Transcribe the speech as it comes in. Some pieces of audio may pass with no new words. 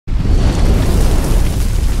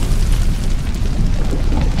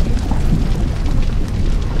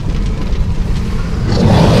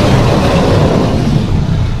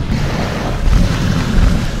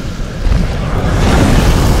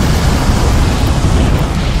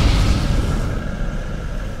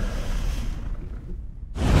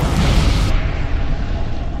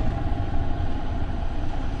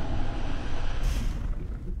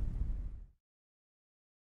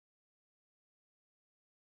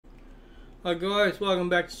Hi guys, welcome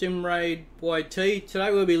back to Sim Raid YT. Today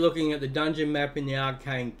we'll be looking at the dungeon map in the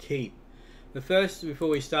Arcane Keep. But first, before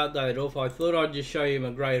we start that off, I thought I'd just show you my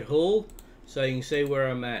Great Hall so you can see where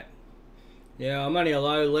I'm at. Yeah, I'm only a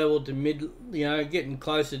low level to mid, getting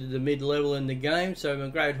closer to the mid level in the game, so my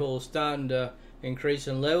Great Hall is starting to increase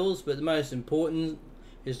in levels, but the most important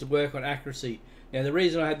is to work on accuracy. Now the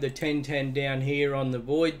reason I have the 10-10 down here on the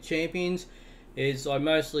Void Champions is I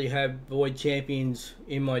mostly have Void Champions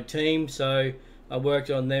in my team, so I worked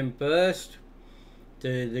on them first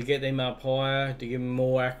to get them up higher, to give them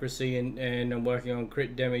more accuracy, and I'm working on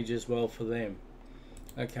crit damage as well for them.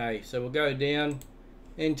 Okay, so we'll go down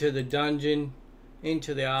into the dungeon,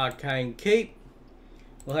 into the Arcane Keep.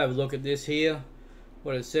 We'll have a look at this here,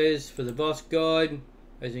 what it says for the boss guide.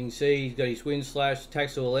 As you can see, he's got his wind slash,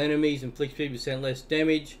 attacks all enemies, inflicts 50% less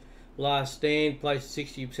damage. Last stand, places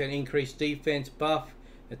 60% increased defense buff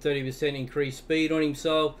and 30% increased speed on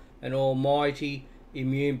himself, and almighty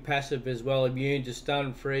immune passive as well, immune to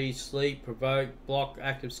stun, freeze, sleep, provoke, block,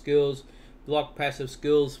 active skills, block, passive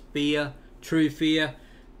skills, fear, true fear,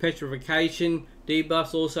 petrification,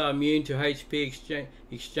 debuffs, also immune to HP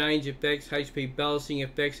exchange effects, HP balancing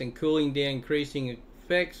effects, and cooling down increasing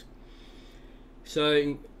effects.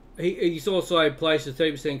 So he's also placed a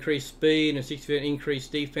 30% increased speed and a 60%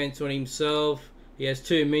 increased defense on himself. He has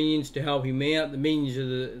 2 minions to help him out. The minions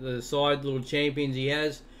are the side little champions he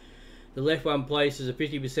has. The left one places a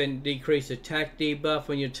 50% decreased attack debuff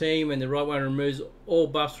on your team, and the right one removes all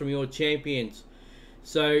buffs from your champions.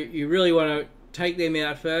 So you really want to take them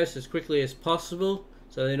out first as quickly as possible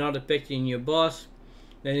so they're not affecting your boss.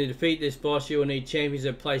 Then to defeat this boss, you will need champions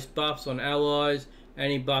that place buffs on allies.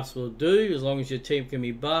 Any buffs will do as long as your team can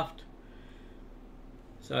be buffed.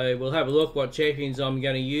 So we'll have a look what champions I'm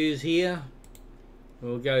going to use here.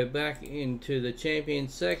 We'll go back into the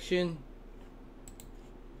champions section.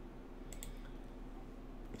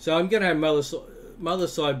 So I'm going to have Mother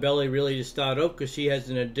Cybele really to start off, because she has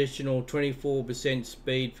an additional 24%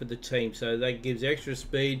 speed for the team, so that gives extra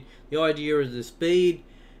speed. The idea of the speed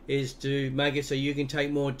is to make it so you can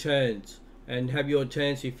take more turns and have your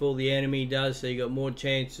turns before the enemy does, so you got more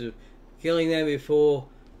chance of killing them before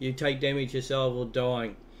you take damage yourself or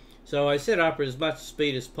dying. So I set up as much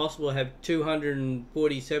speed as possible. I have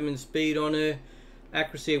 247 speed on her,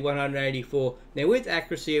 accuracy of 184. Now with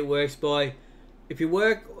accuracy it works by, if you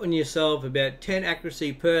work on yourself about 10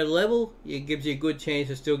 accuracy per level, it gives you a good chance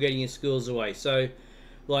of still getting your skills away. So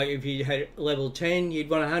like if you had level 10, you'd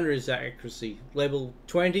want 100 as accuracy, level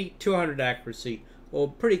 20, 200 accuracy, or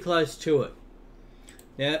pretty close to it.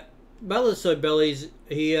 Now, Mother Cybele's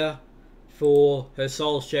here for her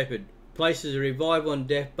Soul Shepherd. Places a revive on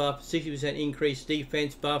death buff, 60% increased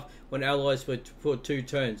defense buff on allies for 2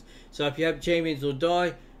 turns. So if you have champions will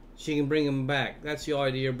die, she can bring them back. That's the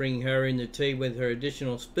idea of bringing her in the team with her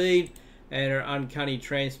additional speed and her uncanny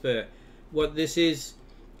transfer. What this is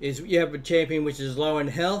you have a champion which is low in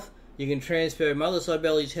health. You can transfer Mother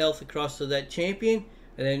Cybele's health across to that champion,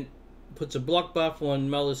 and then puts a block buff on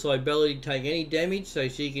Mother Cybele to take any damage, so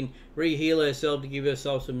she can re-heal herself to give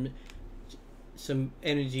herself some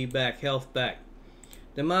energy back, health back.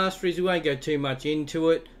 The masteries, we won't go too much into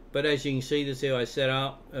it, but as you can see, this is how I set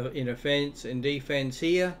up in offense and defense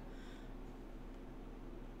here.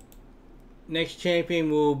 Next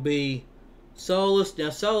champion will be Solus. Now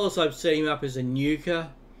Solus, I've set him up as a nuker,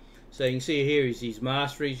 so you can see here is his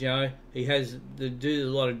masteries. He has to do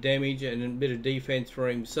a lot of damage and a bit of defense for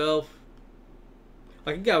himself.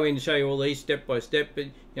 I can go in and show you all these step by step, but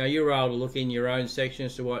you're able to look in your own section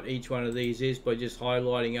as to what each one of these is by just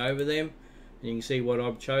highlighting over them, and you can see what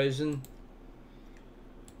I've chosen.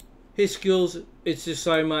 His skills, it's just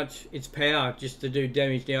so much, it's power just to do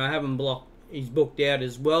damage. Now I have him blocked, he's booked out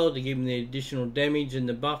as well to give him the additional damage and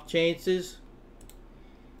the buff chances.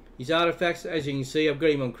 His artifacts, as you can see, I've got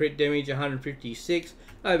him on crit damage 156.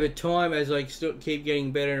 Over time, as I still keep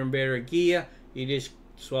getting better and better gear, you just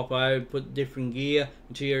swap over, put different gear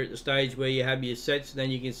until you're at the stage where you have your sets, and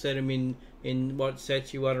then you can set them in what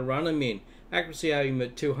sets you want to run them in. Accuracy, I have him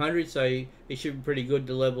at 200, so he should be pretty good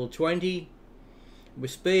to level 20.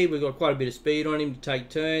 With speed, we've got quite a bit of speed on him to take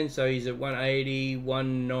turns, so he's at 180,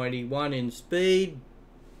 191 in speed.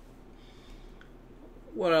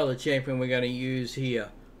 What other champion we're going to use here?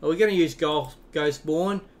 Well, we're going to use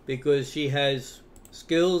Ghostborn, because she has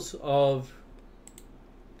skills of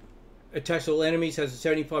attacks all enemies, has a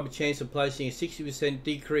 75% chance of placing a 60%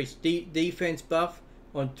 decreased defense buff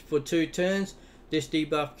for 2 turns. This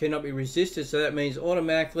debuff cannot be resisted, so that means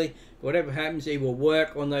automatically whatever happens, it will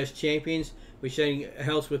work on those champions, which then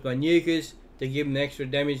helps with my nukers to give them extra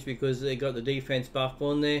damage because they got the defense buff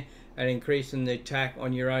on there. and increasing the attack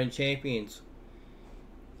on your own champions.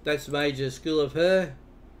 That's the major skill of her.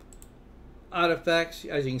 Artifacts,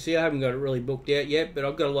 as you can see, I haven't got it really booked out yet, but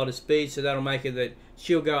I've got a lot of speed, so that'll make it that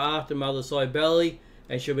she'll go after my other side belly,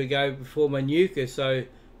 and she'll be go before my nuker. So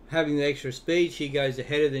having the extra speed, she goes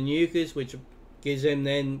ahead of the nukers, which gives them,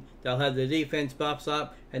 then they'll have the defense buffs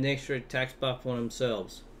up and the extra attacks buff on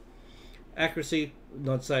themselves. Accuracy,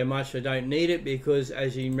 not so much. I don't need it because,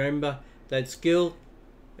 as you remember, that skill,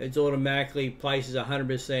 it's automatically places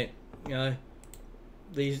 100%. You know,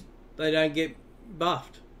 they don't get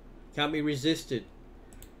buffed. Can't be resisted.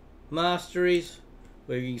 Masteries,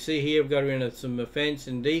 where you can see here, I've got her in some offense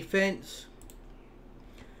and defense.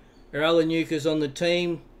 Our other nukers on the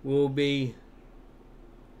team will be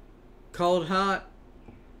Cold Heart.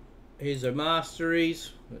 Here's her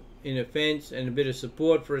masteries in offense and a bit of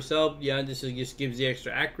support for herself. You know, this just gives the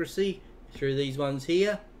extra accuracy through these ones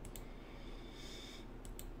here.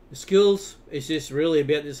 The skills is just really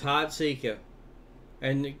about this Heart Seeker,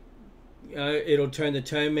 and it'll turn the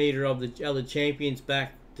turn meter of the other champions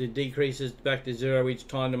back to decreases back to 0 each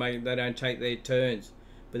time to make it they don't take their turns.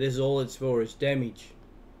 But this is all it's for, is damage.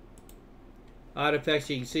 Artifacts,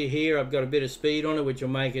 you can see here, I've got a bit of speed on it, which will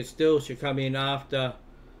make it still. She'll come in after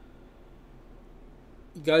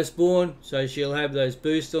Ghostborn, so she'll have those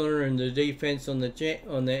boosts on her and the defense on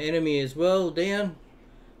the enemy as well down.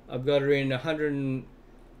 I've got her in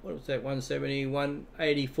 170,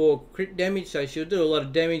 184 crit damage, so she'll do a lot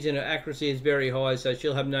of damage, and her accuracy is very high, so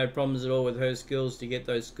she'll have no problems at all with her skills to get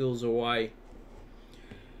those skills away.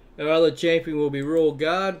 Our other champion will be Royal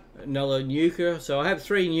Guard, another nuker. So I have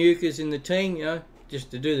 3 nukers in the team, you know,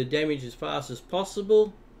 just to do the damage as fast as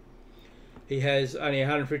possible. He has only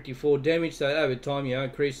 154 damage, so over time, you know,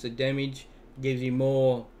 increase the damage, gives you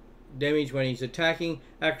more damage when he's attacking.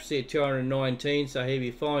 Accuracy at 219, so he'll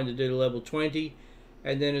be fine to do to level 20.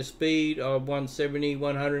 And then a speed of 170,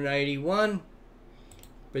 181.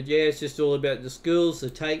 But yeah, it's just all about the skills. The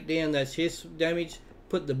takedown, that's his damage.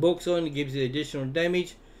 Put the books on, it gives you additional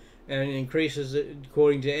damage, and it increases it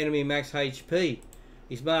according to enemy max HP.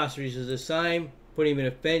 His masteries is the same. Put him in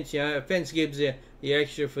offense. You know, offense gives you the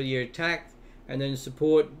extra for your attack, and then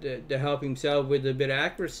support to help himself with a bit of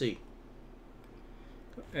accuracy.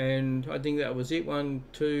 And I think that was it. 1,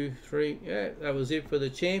 2, 3. Yeah, that was it for the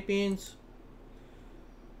champions.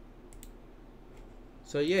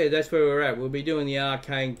 So yeah, that's where we're at. We'll be doing the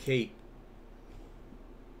Arcane Keep.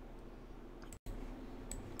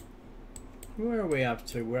 Where are we up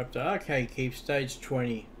to? We're up to Arcane Keep stage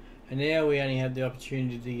 20. And now we only have the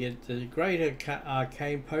opportunity to get the greater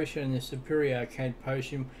arcane potion and the superior arcane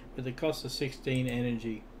potion with the cost of 16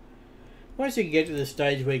 energy. Once you get to the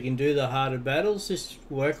stage where you can do the harder battles, just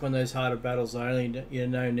work on those harder battles only. You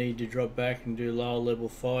know, no need to drop back and do lower level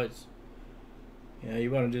fights. You know,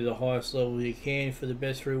 you want to do the highest level you can for the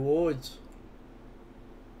best rewards.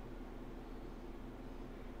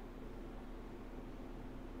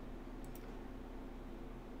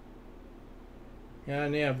 Now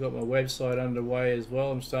I've got my website underway as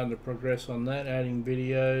well. I'm starting to progress on that, adding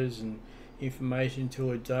videos and information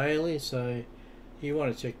to it daily. So you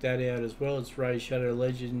want to check that out as well. It's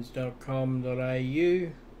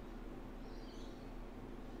rayshadowlegends.com.au.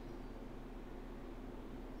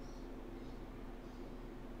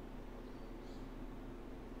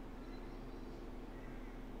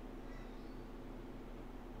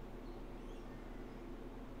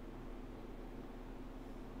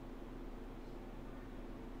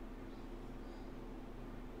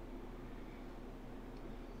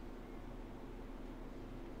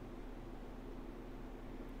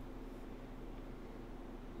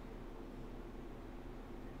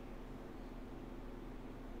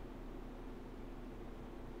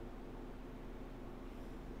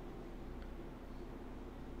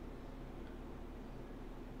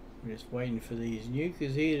 I'm just waiting for these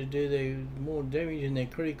nukers here to do their more damage in their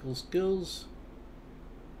critical skills.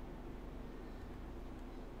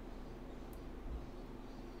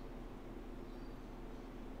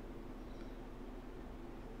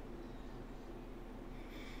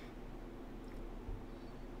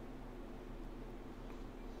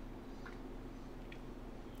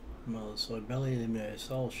 Mother Side Belly, the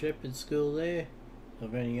Soul Shepherd skill there.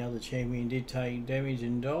 If any other champion did take damage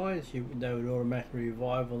and dies, they would automatically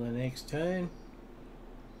revive on the next turn.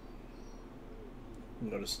 We've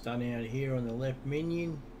got a stun out here on the left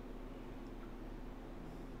minion.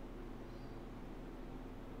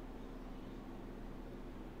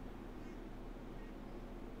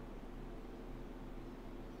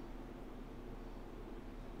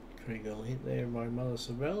 Critical hit there by Mother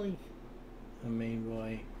Sabelli.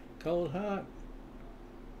 By Cold Heart.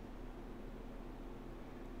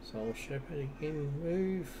 Soul Shepherd again,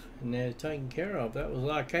 move, and they're taken care of. That was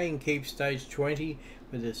Arcane Keep stage 20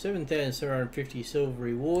 with a 7,750 silver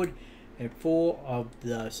reward and 4 of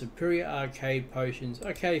the superior arcade potions.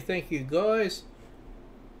 Okay, thank you guys.